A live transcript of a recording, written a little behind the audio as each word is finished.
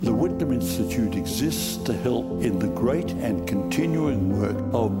Whitlam Institute exists to help in the great and continuing work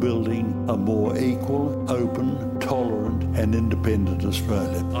of building a more equal, open, tolerant and independent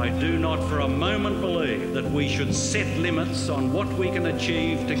Australia. I do not for a moment believe that we should set limits on what we can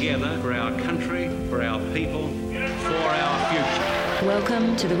achieve together for our country, for our people, for our future.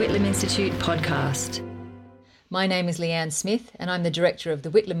 Welcome to the Whitlam Institute podcast. My name is Leanne Smith and I'm the director of the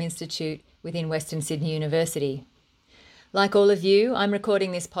Whitlam Institute within Western Sydney University. Like all of you, I'm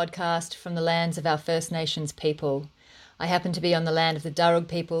recording this podcast from the lands of our First Nations people. I happen to be on the land of the Darug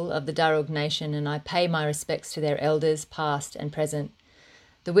people of the Darug Nation, and I pay my respects to their elders, past and present.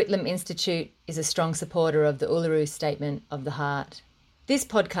 The Whitlam Institute is a strong supporter of the Uluru Statement of the Heart. This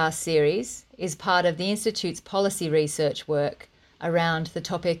podcast series is part of the Institute's policy research work around the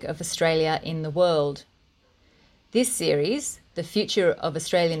topic of Australia in the world. This series, The Future of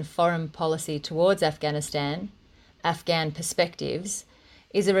Australian Foreign Policy Towards Afghanistan, Afghan Perspectives,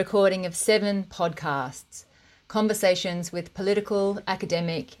 is a recording of 7 podcasts, conversations with political,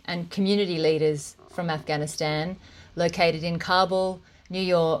 academic and community leaders from Afghanistan located in Kabul, New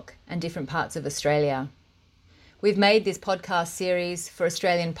York and different parts of Australia. We've made this podcast series for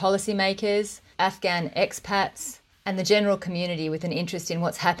Australian policymakers, Afghan expats and the general community with an interest in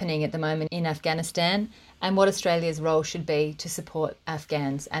what's happening at the moment in Afghanistan and what Australia's role should be to support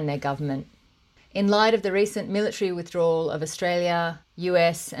Afghans and their government. In light of the recent military withdrawal of Australia,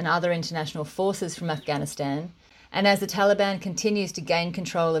 US and other international forces from Afghanistan, and as the Taliban continues to gain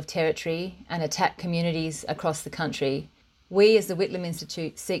control of territory and attack communities across the country, we as the Whitlam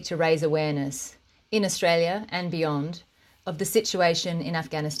Institute seek to raise awareness, in Australia and beyond, of the situation in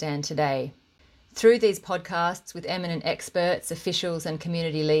Afghanistan today. Through these podcasts with eminent experts, officials and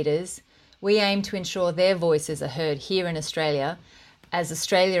community leaders, we aim to ensure their voices are heard here in Australia as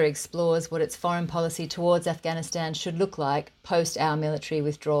Australia explores what its foreign policy towards Afghanistan should look like post our military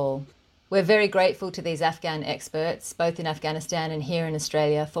withdrawal. We're very grateful to these Afghan experts, both in Afghanistan and here in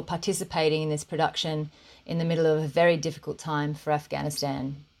Australia, for participating in this production in the middle of a very difficult time for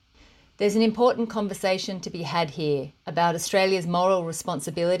Afghanistan. There's an important conversation to be had here about Australia's moral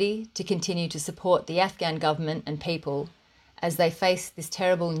responsibility to continue to support the Afghan government and people as they face this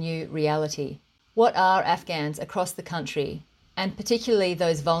terrible new reality. What are Afghans across the country, and particularly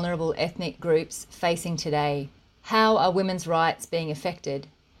those vulnerable ethnic groups, facing today? How are women's rights being affected?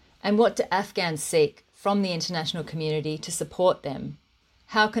 And what do Afghans seek from the international community to support them?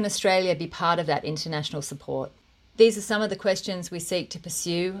 How can Australia be part of that international support? These are some of the questions we seek to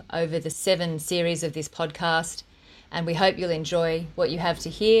pursue over the 7 series of this podcast, and we hope you'll enjoy what you have to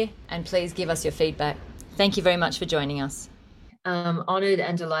hear, and please give us your feedback. Thank you very much for joining us. I'm honoured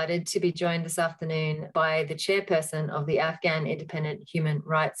and delighted to be joined this afternoon by the chairperson of the Afghan Independent Human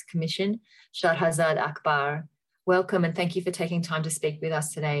Rights Commission, Shahrazad Akbar. Welcome and thank you for taking time to speak with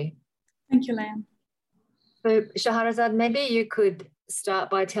us today. Thank you, Leanne. So Shahrazad, maybe you could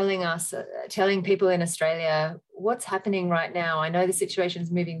start by telling people in Australia what's happening right now. I know the situation is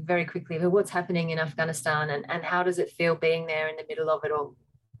moving very quickly, but what's happening in Afghanistan and how does it feel being there in the middle of it all?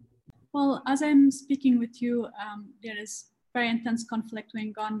 Well, as I'm speaking with you, there is very intense conflict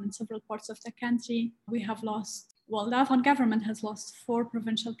going on in several parts of the country. We have lost, the Afghan government has lost 4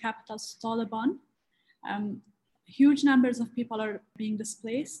 provincial capitals to Taliban. Huge numbers of people are being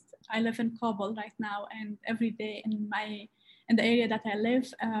displaced. I live in Kabul right now, and every day in the area that I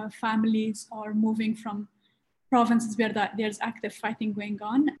live, families are moving from provinces where there's active fighting going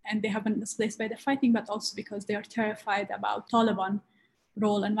on, and they have been displaced by the fighting, but also because they are terrified about Taliban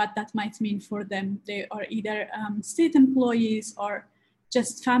role and what that might mean for them. They are either state employees or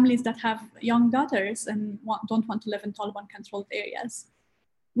just families that have young daughters and don't want to live in Taliban-controlled areas.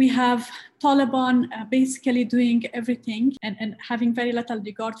 We have Taliban basically doing everything and having very little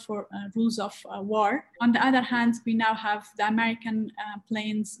regard for rules of war. On the other hand, we now have the American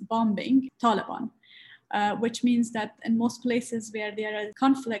planes bombing Taliban, which means that in most places where there is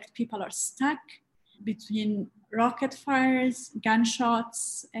conflict, people are stuck between rocket fires,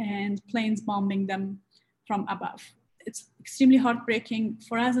 gunshots, and planes bombing them from above. It's extremely heartbreaking.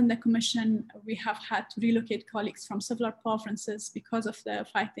 For us in the Commission, we have had to relocate colleagues from several provinces because of the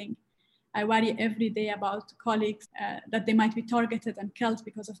fighting. I worry every day about colleagues that they might be targeted and killed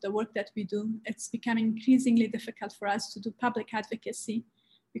because of the work that we do. It's becoming increasingly difficult for us to do public advocacy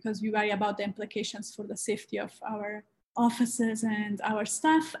because we worry about the implications for the safety of our offices and our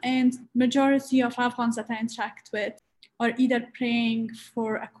staff. And majority of Afghans that I interact with are either praying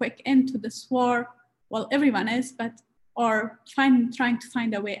for a quick end to this war, well, everyone is, or trying to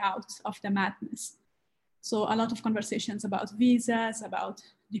find a way out of the madness. So a lot of conversations about visas, about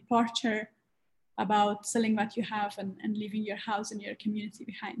departure, about selling what you have and leaving your house and your community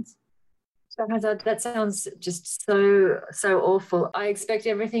behind. Shahrazad, that sounds just so awful. I expect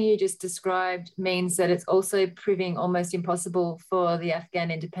everything you just described means that it's also proving almost impossible for the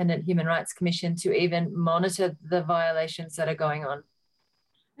Afghan Independent Human Rights Commission to even monitor the violations that are going on.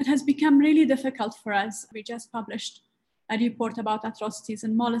 It has become really difficult for us. We just published a report about atrocities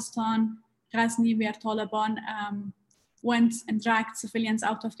in Molistan, Ghazni, where Taliban went and dragged civilians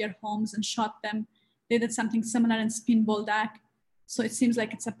out of their homes and shot them. They did something similar in Spin Boldak. So it seems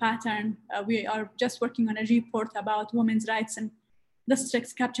like it's a pattern. We are just working on a report about women's rights in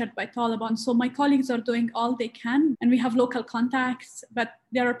districts captured by Taliban. So my colleagues are doing all they can, and we have local contacts, but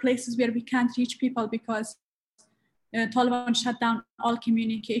there are places where we can't reach people because Taliban shut down all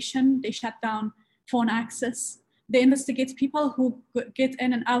communication. They shut down phone access. They investigate people who get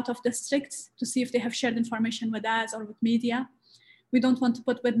in and out of districts to see if they have shared information with us or with media. We don't want to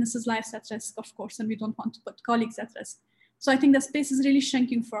put witnesses' lives at risk, of course, and we don't want to put colleagues at risk. So I think the space is really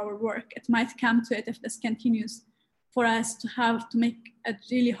shrinking for our work. It might come to it if this continues, for us to have to make a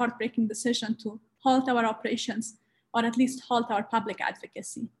really heartbreaking decision to halt our operations, or at least halt our public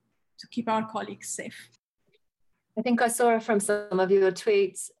advocacy to keep our colleagues safe. I think I saw from some of your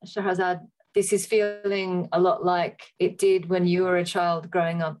tweets, Shahrazad, this is feeling a lot like it did when you were a child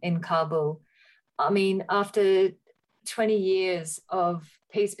growing up in Kabul. I mean, after 20 years of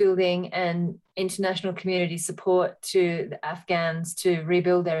peace building and international community support to the Afghans to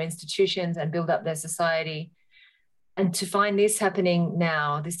rebuild their institutions and build up their society, and to find this happening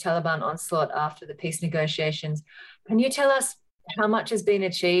now, this Taliban onslaught after the peace negotiations, can you tell us how much has been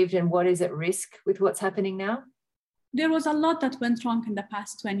achieved and what is at risk with what's happening now? There was a lot that went wrong in the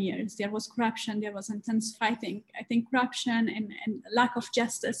past 20 years. There was corruption, there was intense fighting. I think corruption and lack of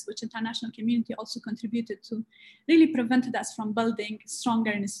justice, which international community also contributed to, really prevented us from building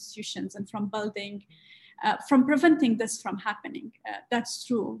stronger institutions and from preventing this from happening. That's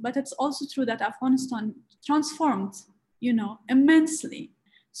true. But it's also true that Afghanistan transformed, immensely,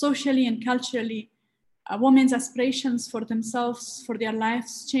 socially and culturally. Women's aspirations for themselves, for their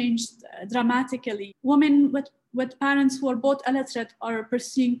lives changed dramatically. Women with parents who are both illiterate are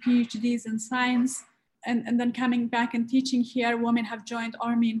pursuing PhDs in science and then coming back and teaching here. Women have joined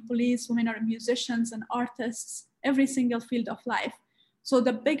army and police. Women are musicians and artists, every single field of life. So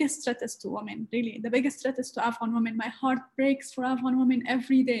the biggest threat is to women, really. The biggest threat is to Afghan women. My heart breaks for Afghan women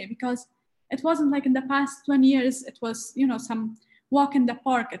every day because it wasn't like in the past 20 years, it was, some walk in the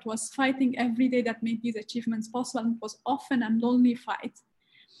park. It was fighting every day that made these achievements possible. And it was often a lonely fight.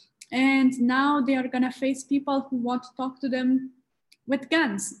 And now they are going to face people who want to talk to them with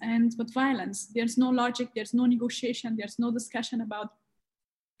guns and with violence. There's no logic, there's no negotiation, there's no discussion about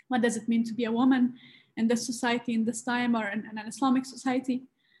what does it mean to be a woman in this society, in this time, or in an Islamic society.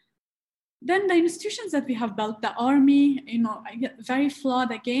 Then the institutions that we have built, the army, very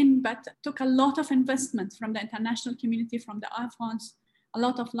flawed again, but took a lot of investment from the international community, from the Afghans, a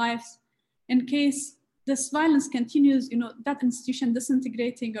lot of lives. In case this violence continues, that institution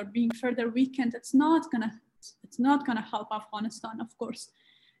disintegrating or being further weakened, it's not gonna help Afghanistan, of course.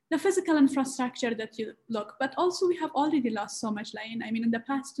 The physical infrastructure that you look, but also we have already lost so much, Lain. I mean, in the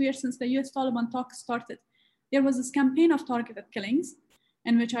past 2 years since the US-Taliban talks started, there was this campaign of targeted killings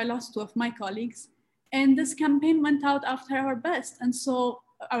in which I lost 2 of my colleagues. And this campaign went out after our best. And so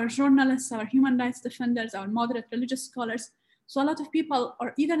our journalists, our human rights defenders, our moderate religious scholars, so a lot of people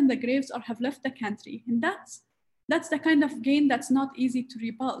are either in the graves or have left the country. And that's the kind of gain that's not easy to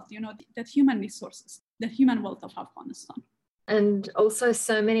rebuild, that human resources, the human wealth of Afghanistan. And also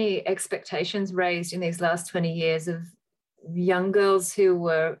so many expectations raised in these last 20 years of young girls who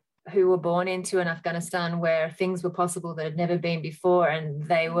were born into an Afghanistan where things were possible that had never been before, and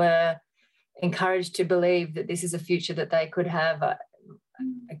they were encouraged to believe that this is a future that they could have.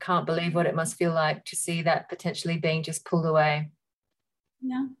 I can't believe what it must feel like to see that potentially being just pulled away.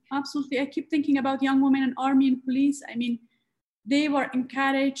 Yeah, absolutely. I keep thinking about young women in army and police. I mean, they were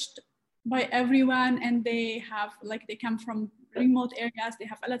encouraged by everyone, and they come from remote areas, they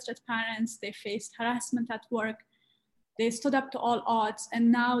have illiterate parents, they faced harassment at work, they stood up to all odds,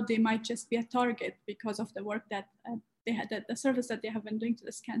 and now they might just be a target because of the work that they had, the service that they have been doing to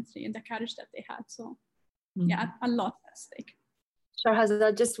this country and the courage that they had. So yeah, a lot at stake.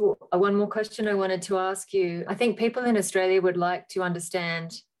 Shahrazad, just one more question I wanted to ask you. I think people in Australia would like to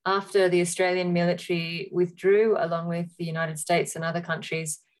understand, after the Australian military withdrew along with the United States and other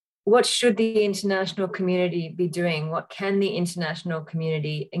countries, what should the international community be doing? What can the international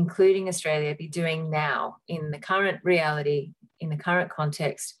community, including Australia, be doing now in the current reality, in the current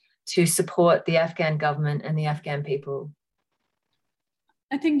context, to support the Afghan government and the Afghan people?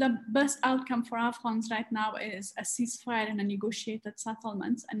 I think the best outcome for Afghans right now is a ceasefire and a negotiated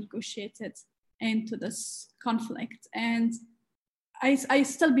settlement, a negotiated end to this conflict. And I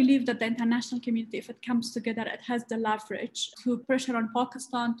still believe that the international community, if it comes together, it has the leverage to pressure on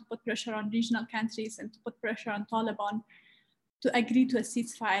Pakistan, to put pressure on regional countries, and to put pressure on Taliban to agree to a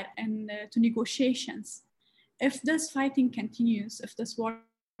ceasefire and to negotiations. If this fighting continues, if this war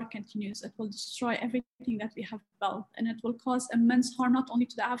continues, it will destroy everything that we have built, and it will cause immense harm not only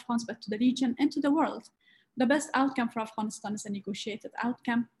to the Afghans, but to the region and to the world. The best outcome for Afghanistan is a negotiated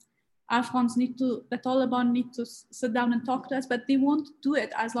outcome. The Taliban need to sit down and talk to us, but they won't do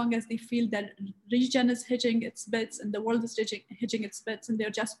it as long as they feel that the region is hedging its bets and the world is hedging its bets, and they're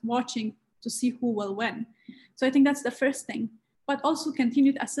just watching to see who will win. So I think that's the first thing. But also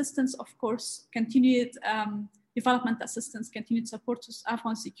continued assistance, of course, continued development assistance, continued support to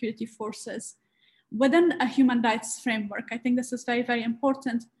Afghan security forces within a human rights framework. I think this is very, very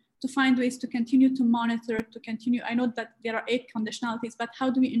important to find ways to continue to monitor, to continue. I know that there are 8 conditionalities, but how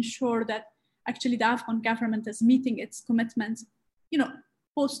do we ensure that actually the Afghan government is meeting its commitments,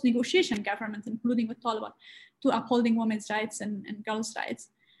 post-negotiation government, including with Taliban, to upholding women's rights and girls' rights.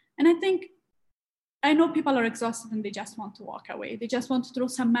 And I know people are exhausted and they just want to walk away. They just want to throw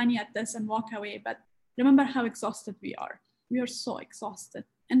some money at this and walk away. But remember how exhausted we are. We are so exhausted.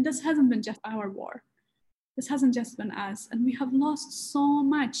 And this hasn't been just our war. This hasn't just been us. And we have lost so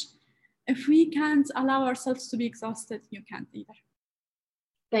much. If we can't allow ourselves to be exhausted, you can't either.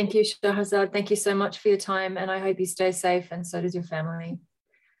 Thank you, Shahrazad. Thank you so much for your time. And I hope you stay safe, and so does your family.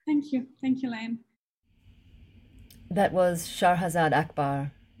 Thank you. Thank you, Laine. That was Shahrazad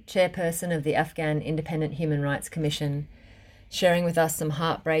Akbar, chairperson of the Afghan Independent Human Rights Commission, sharing with us some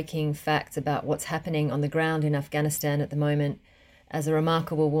heartbreaking facts about what's happening on the ground in Afghanistan at the moment as a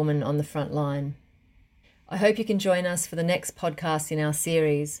remarkable woman on the front line. I hope you can join us for the next podcast in our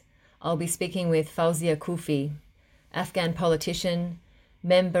series. I'll be speaking with Fawzia Kufi, Afghan politician,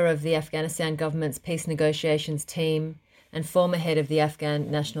 member of the Afghanistan government's peace negotiations team, and former head of the Afghan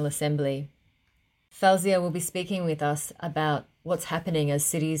National Assembly. Fawzia will be speaking with us about what's happening as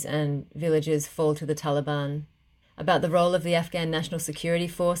cities and villages fall to the Taliban, about the role of the Afghan National Security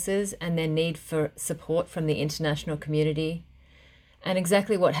Forces and their need for support from the international community, and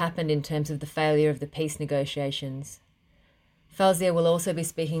exactly what happened in terms of the failure of the peace negotiations. Fawzia will also be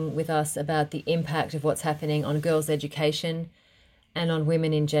speaking with us about the impact of what's happening on girls' education and on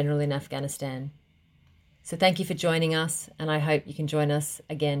women in general in Afghanistan. So thank you for joining us, and I hope you can join us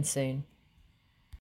again soon.